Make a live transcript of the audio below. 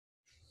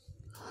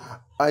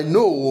I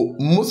know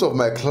most of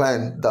my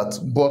clients that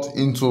bought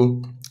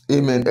into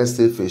Amen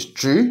Estate Phase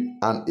 3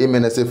 and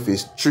Amen Estate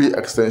Phase 3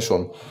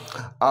 extension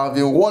have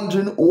been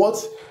wondering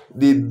what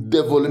the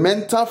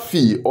developmental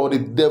fee or the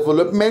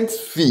development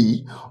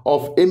fee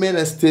of Amen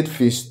Estate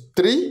Phase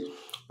 3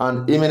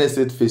 and Amen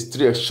Estate Phase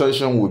 3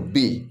 extension would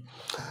be.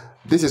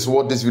 This is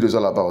what this video is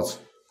all about.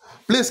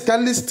 Please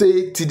kindly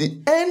stay till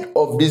the end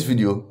of this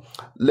video.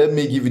 Let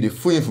me give you the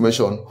full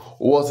information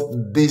what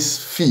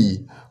this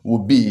fee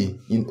will be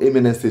in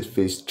Amen Estate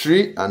Phase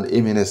 3 and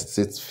Amen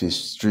Estate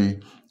Phase 3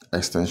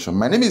 extension.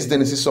 My name is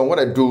Dennis. So what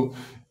I do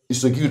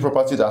is to give you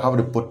property that have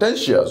the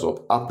potentials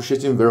of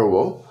appreciating very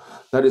well.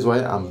 That is why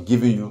I'm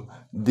giving you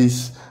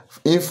this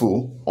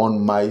info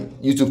on my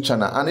YouTube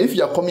channel. And if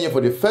you are coming here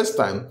for the first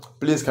time,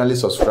 please kindly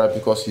subscribe,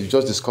 because you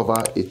just discover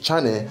a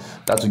channel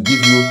that will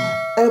give you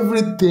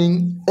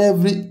everything,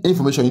 every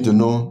information you need to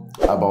know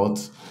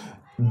about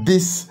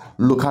this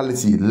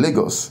locality,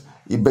 Lagos,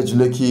 Ibeju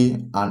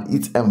Lekki, and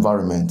its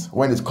environment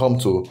when it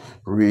comes to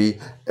real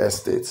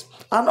estate.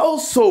 And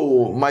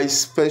also my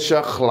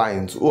special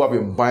clients who have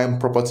been buying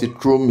property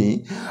through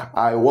me,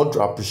 I want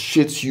to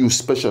appreciate you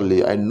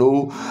specially. I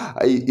know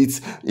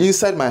it's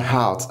inside my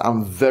heart.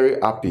 I'm very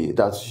happy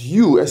that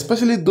you,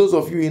 especially those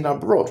of you in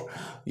abroad,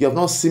 you have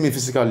not seen me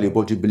physically,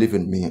 but you believe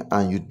in me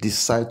and you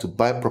decide to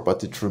buy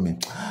property through me.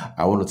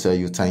 I want to tell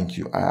you thank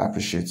you. I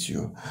appreciate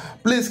you.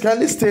 Please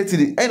kindly stay to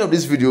the end of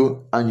this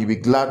video and you'll be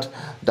glad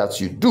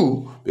that you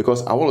do,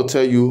 because I want to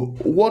tell you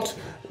what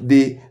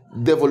the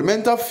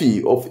developmental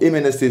fee of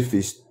Amen Estate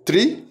Phase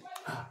 3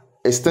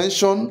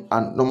 extension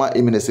and normal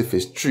Amen Estate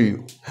Phase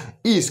 3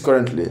 is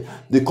currently.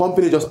 The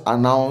company just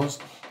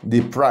announced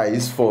the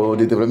price for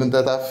the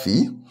developmental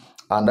fee,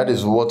 and that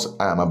is what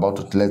I am about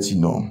to let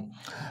you know.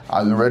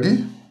 Are you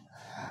ready?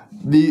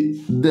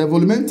 The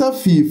developmental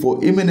fee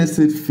for Amen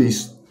Estate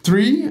Phase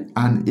 3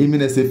 and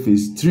Amen Estate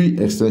Phase 3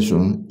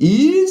 extension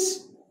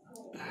is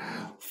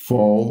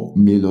 4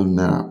 million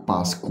naira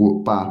per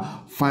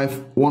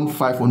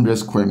 500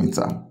 square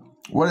meter.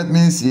 What it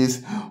means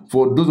is,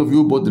 for those of you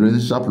who bought the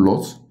residential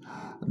plot,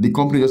 the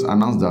company just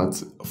announced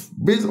that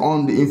based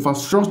on the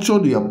infrastructure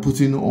they are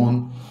putting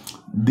on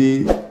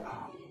the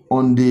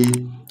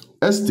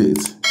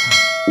estate,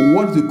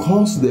 what it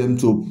costs them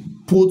to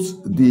put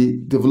the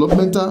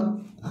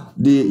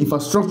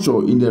infrastructure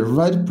in the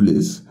right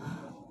place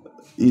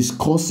is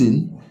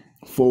costing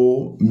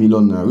 4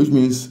 million naira, which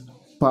means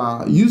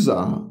per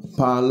user,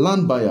 per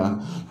land buyer,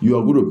 you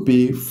are going to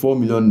pay 4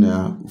 million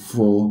naira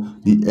for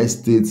the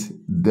estate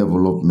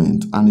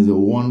development, and it's a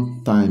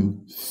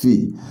one-time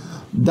fee.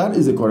 That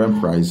is the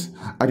current price.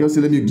 I just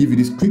say, let me give you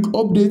this quick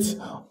update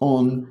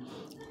on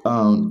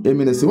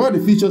Amen Estate. What are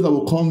the features that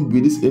will come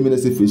with this Amen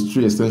Estate Phase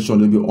 3 extension?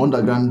 There will be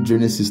underground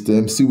drainage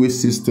system, sewage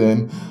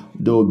system,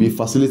 there will be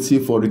facility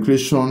for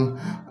recreation,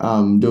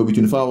 there will be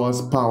 24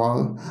 hours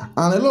power,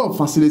 and a lot of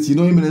facility. You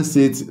know, Amen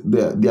Estate,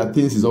 their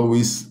things is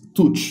always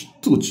touch.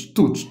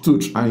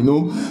 I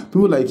know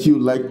people like you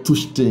like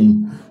touch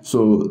thing,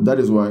 so that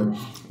is why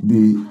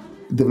the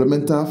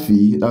developmental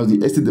fee, the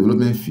estate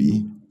development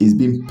fee, is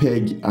being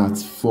pegged at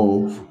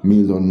 4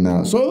 million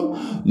naira. So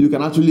you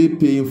can actually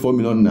pay 4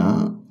 million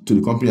naira to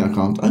the company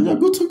account and you're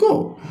good to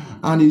go.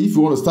 And if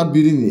you want to start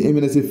building the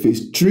Amen Estate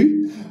Phase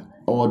 3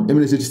 or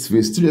Amen Estate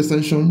Phase 3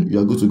 extension, you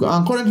are good to go.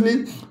 And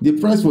currently the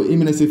price for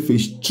Amen Estate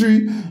Phase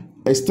 3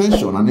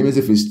 extension and Amen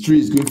Estate Phase 3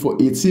 is going for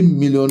 18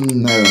 million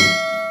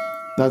naira.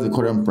 That's the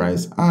current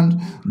price. And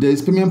there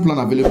is payment plan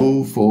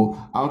available for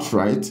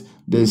outright.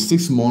 There's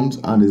 6 months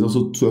and there's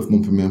also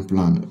 12-month payment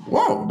plan.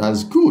 Wow,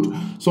 that's good.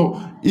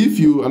 So if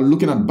you are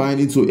looking at buying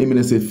into Amen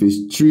Estate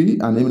Phase 3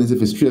 and Amen Estate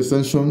Phase 3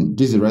 extension,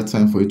 this is the right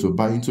time for you to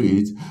buy into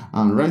it.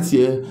 And right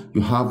here,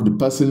 you have the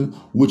person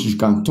which you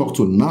can talk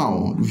to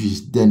now, which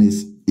is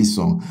Dennis.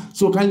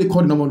 So kindly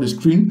call the number on the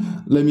screen.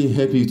 Let me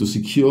help you to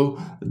secure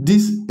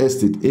this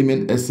estate,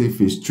 Amen Estate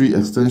Phase 3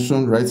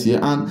 extension right here.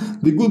 And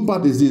the good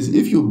part is this: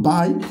 if you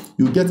buy,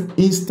 you get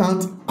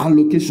instant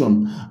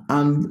allocation.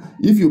 And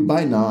if you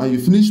buy now and you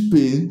finish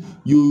paying,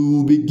 you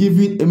will be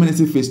given Amen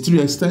Estate Phase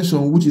 3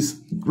 extension, which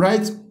is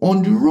right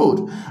on the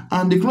road.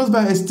 And the close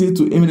by estate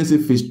to Amen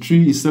Estate Phase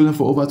 3 is selling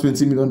for over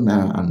 20 million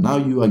naira, and now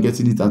you are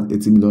getting it at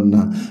 80 million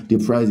naira. The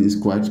price is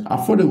quite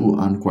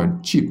affordable and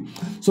quite cheap.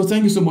 So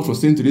thank you so much for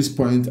staying to this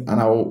point, and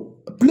I will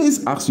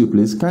please ask you,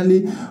 please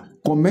kindly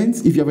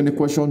comment if you have any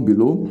question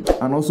below,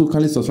 and also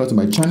kindly subscribe to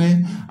my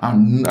channel,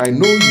 and I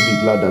know you'll be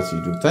glad that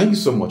you do. Thank you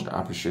so much.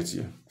 I appreciate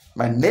you.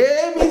 My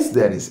name is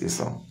Dennis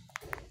Isom.